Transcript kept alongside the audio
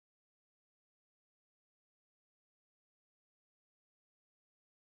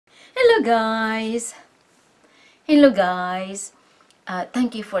Hello guys! Hello guys!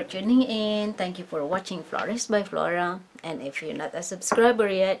 Thank you for tuning in. Thank you for watching Flourish by Flora. And if you're not a subscriber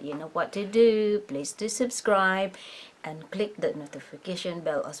yet, you know what to do. Please do subscribe and click the notification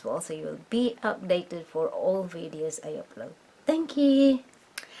bell as well so you'll be updated for all videos I upload. Thank you!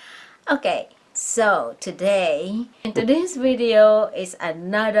 Okay, so in today's video is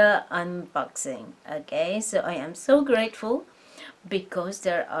another unboxing. Okay, so I am so grateful because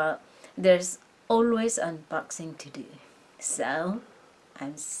there's always unboxing to do. So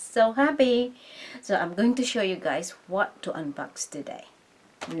I'm so happy. So I'm going to show you guys what to unbox today.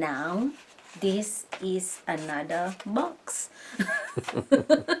 Now this is another box.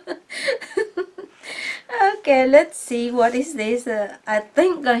 Okay, let's see what is this. I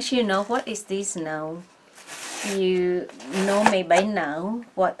think guys, you know what is this now. You know me by now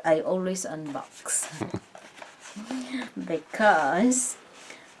what I always unbox. Because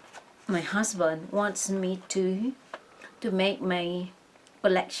my husband wants me to make my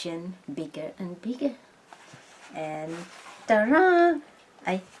collection bigger and bigger. And ta-ra!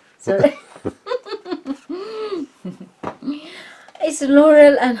 It's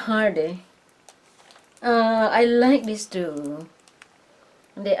Laurel and Hardy. I like these two.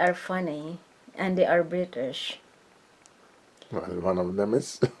 They are funny and they are British. Well, one of them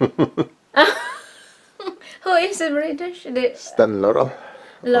is Who is British? Stan Laurel.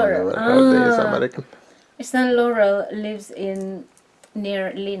 Laurel. Hardy is American. Stan Laurel lives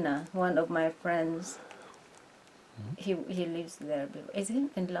near Lena, one of my friends. He lives there. Is he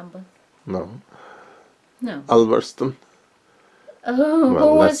in London? No. No. Alverston. Oh,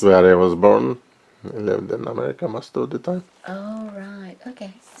 Well, that's where he was born. He lived in America most of the time. Oh, right.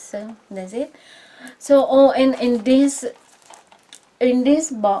 Okay. So that's it. So in this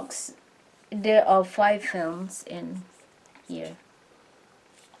box there are 5 films in here.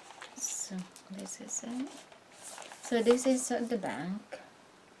 So this is it. So this is at the back.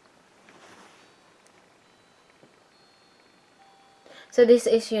 So this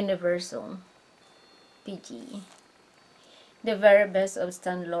is Universal PG. The very best of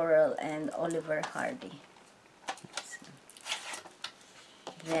Stan Laurel and Oliver Hardy. So,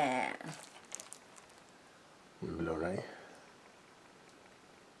 there. Blu-ray.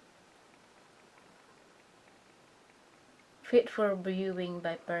 Fit for viewing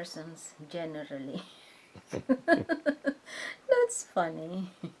by persons generally. That's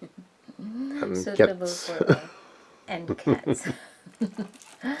funny. And Suitable cats. for all. And cats.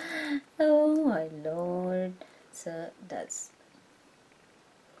 Oh my lord. So that's...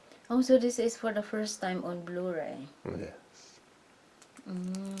 Oh, so this is for the first time on Blu-ray. Yes.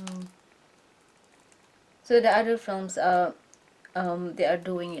 So the other films are they are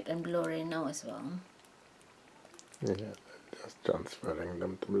doing it in Blu-ray now as well. Yeah, just transferring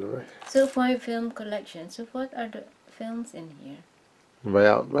them to Blu-ray. So 5 film collection. So what are the films in here? Way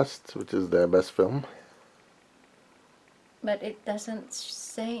Out West, which is their best film. But it doesn't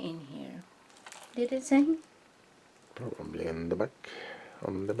say in here. Did it say? Probably in the back.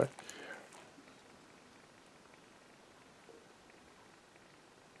 On the back.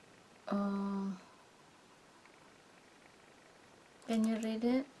 Can you read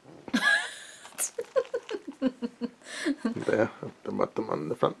it? There, at the bottom and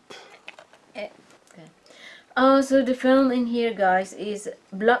the front. Okay. Oh, so the film in here, guys, is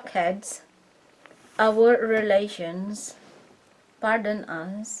Blockheads, Our Relations, Pardon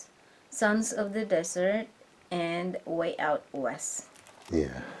Us, Sons of the Desert, and Way Out West.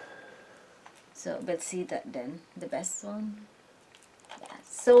 Yeah. So let's see that then. The best one. Yeah.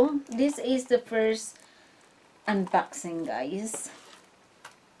 So this is the first unboxing, guys.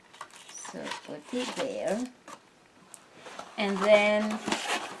 So put it there. And then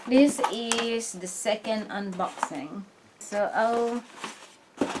this is the second unboxing. So I'll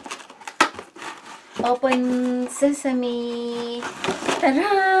open sesame.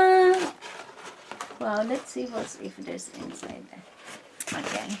 Ta-da! Wow, let's see if there's inside there.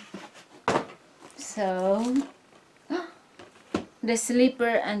 Okay. So The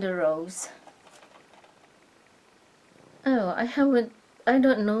Slipper and the Rose. Oh, I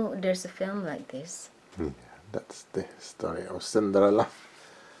don't know there's a film like this. Yeah, that's the story of Cinderella.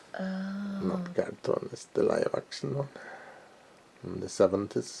 Not cartoon, it's the live action one. In the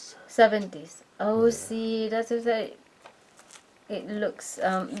 70s. 70s. Oh, Yeah. see, that's why it looks,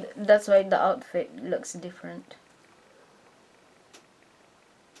 that's why the outfit looks different.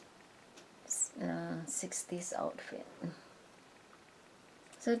 60s outfit.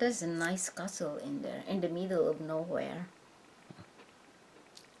 So there's a nice castle in there, in the middle of nowhere.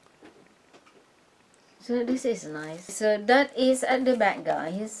 So So this is nice. So that is at the back,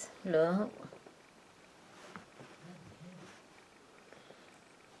 guys. Look.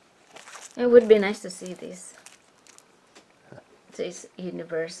 It would be nice to see this. So it's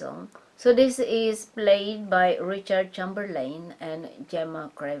universal. So this is played by Richard Chamberlain and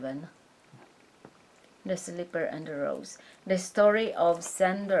Gemma Craven. The Slipper and the Rose. The story of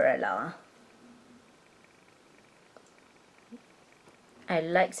Cinderella. I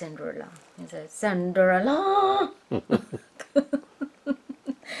like Cinderella. It says Cinderella.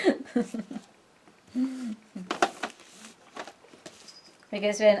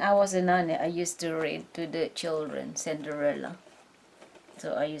 Because when I was a nanny, I used to read to the children Cinderella.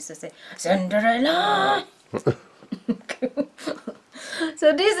 So I used to say Cinderella.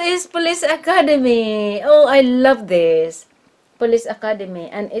 So this is Police Academy. Oh, I love this. Police Academy,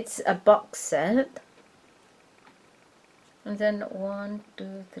 and it's a box set. And then 1,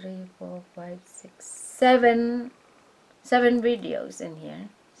 2, 3, 4, 5, 6, 7 videos in here.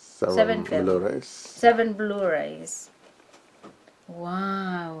 7 films. Blu-rays. 7 Blu-rays.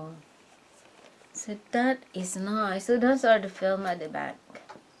 Wow. So that is nice. So those are the film at the back.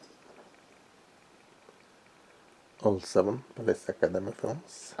 All 7 Police Academy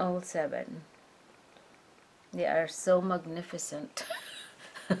films. All 7. They are so magnificent.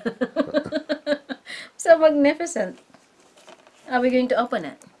 So magnificent. Are we going to open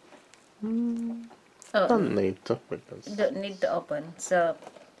it? Oh, Don't need to, because don't need to open. So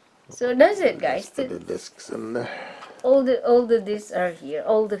that's it, guys. the discs in there. All the discs are here.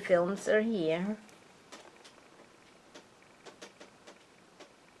 All the films are here.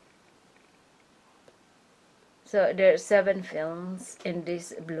 So there are 7 films in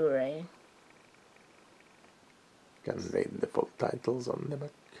this Blu-ray. You can read the full titles on the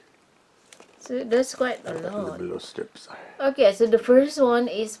back. So that's quite a The lot. blue strips are. Okay, so the first one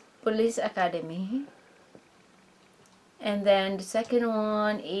is Police Academy. And then the second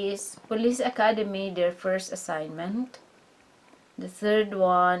one is Police Academy, their first assignment. The third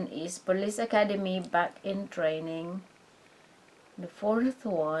one is Police Academy, back in training. The fourth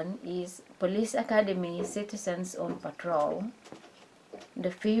one is Police Academy, Citizens on Patrol. The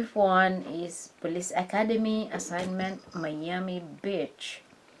fifth one is Police Academy, Assignment, Miami Beach.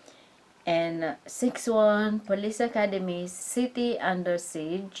 And sixth one, Police Academy, City Under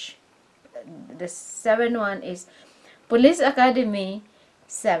Siege. The seventh one is Police Academy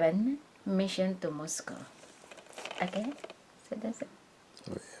 7, Mission to Moscow. Okay, so that's it.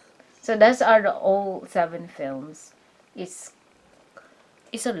 Oh, yeah. So that's are the all 7 films. It's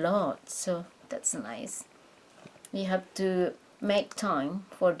a lot, so that's nice. You have to make time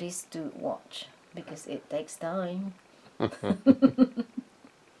for this to watch because it takes time.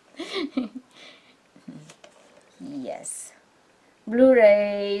 Yes.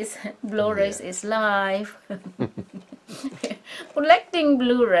 Blu-rays. Blu-rays is life. Collecting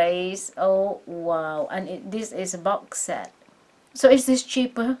Blu-rays. Oh, wow. And this is a box set. So is this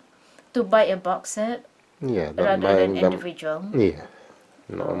cheaper to buy a box set Yeah, rather than individual? Yeah,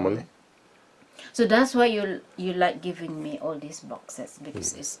 normally. So that's why you like giving me all these box sets,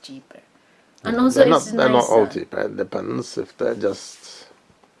 because it's cheaper. And Yeah, also they're it's they're not all nicer. cheaper. It depends. If they're just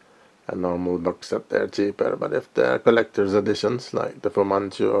a normal box set, they're cheaper. But if they're collector's editions, like the Fu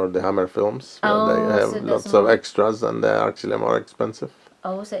Manchu or the Hammer films, where Oh, they so have that's lots of more- extras, and they're actually more expensive.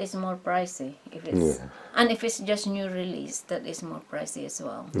 Oh, so it's more pricey if it's Yeah. and if it's just new release, that is more pricey as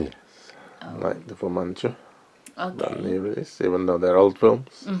well. Yes, like the Fu Manchu, the Okay. new release, even though they're old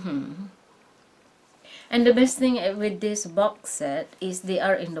films. And the best thing with this box set is they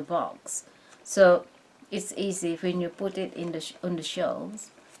are in the box, so it's easy when you put it in the on the shelves.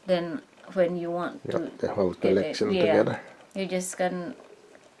 Then when you want You to got the whole get it, collection yeah, together. you just can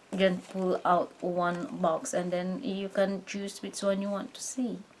pull out one box and then you can choose which one you want to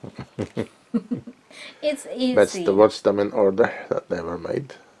see. It's easy. Best to watch them in order that they were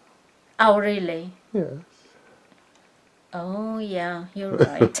made. Oh, really? Yes. Oh, yeah, you're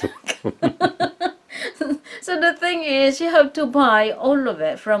right. So the thing is, you have to buy all of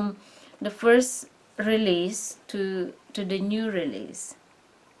it from the first release to the new release.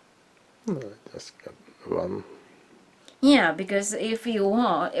 No, I just got one. Yeah, because if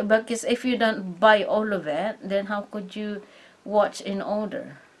you don't buy all of it, then how could you watch in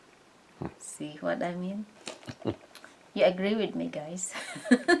order? See what I mean? You agree with me, guys?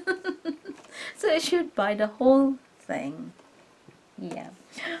 So you should buy the whole thing. Yeah.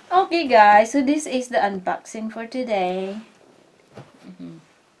 Okay, guys, so this is the unboxing for today.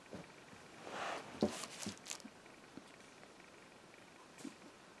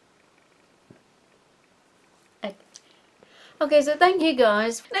 Okay, Okay, so thank you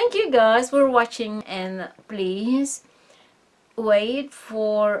guys. Thank you guys for watching, and please wait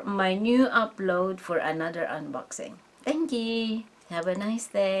for my new upload for another unboxing. Thank you. Have a nice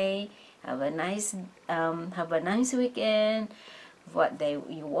day. Have a nice weekend. What day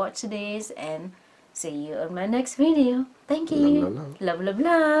you watch this, and see you on my next video. Thank you. Love, love,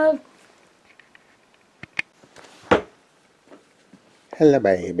 love. Hello,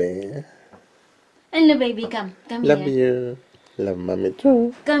 baby. Hello, baby. Come Love here. you. Love mommy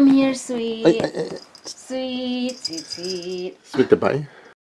too. Come here, sweet. Ay. Sweet, sweet, sweet. Sweet bye.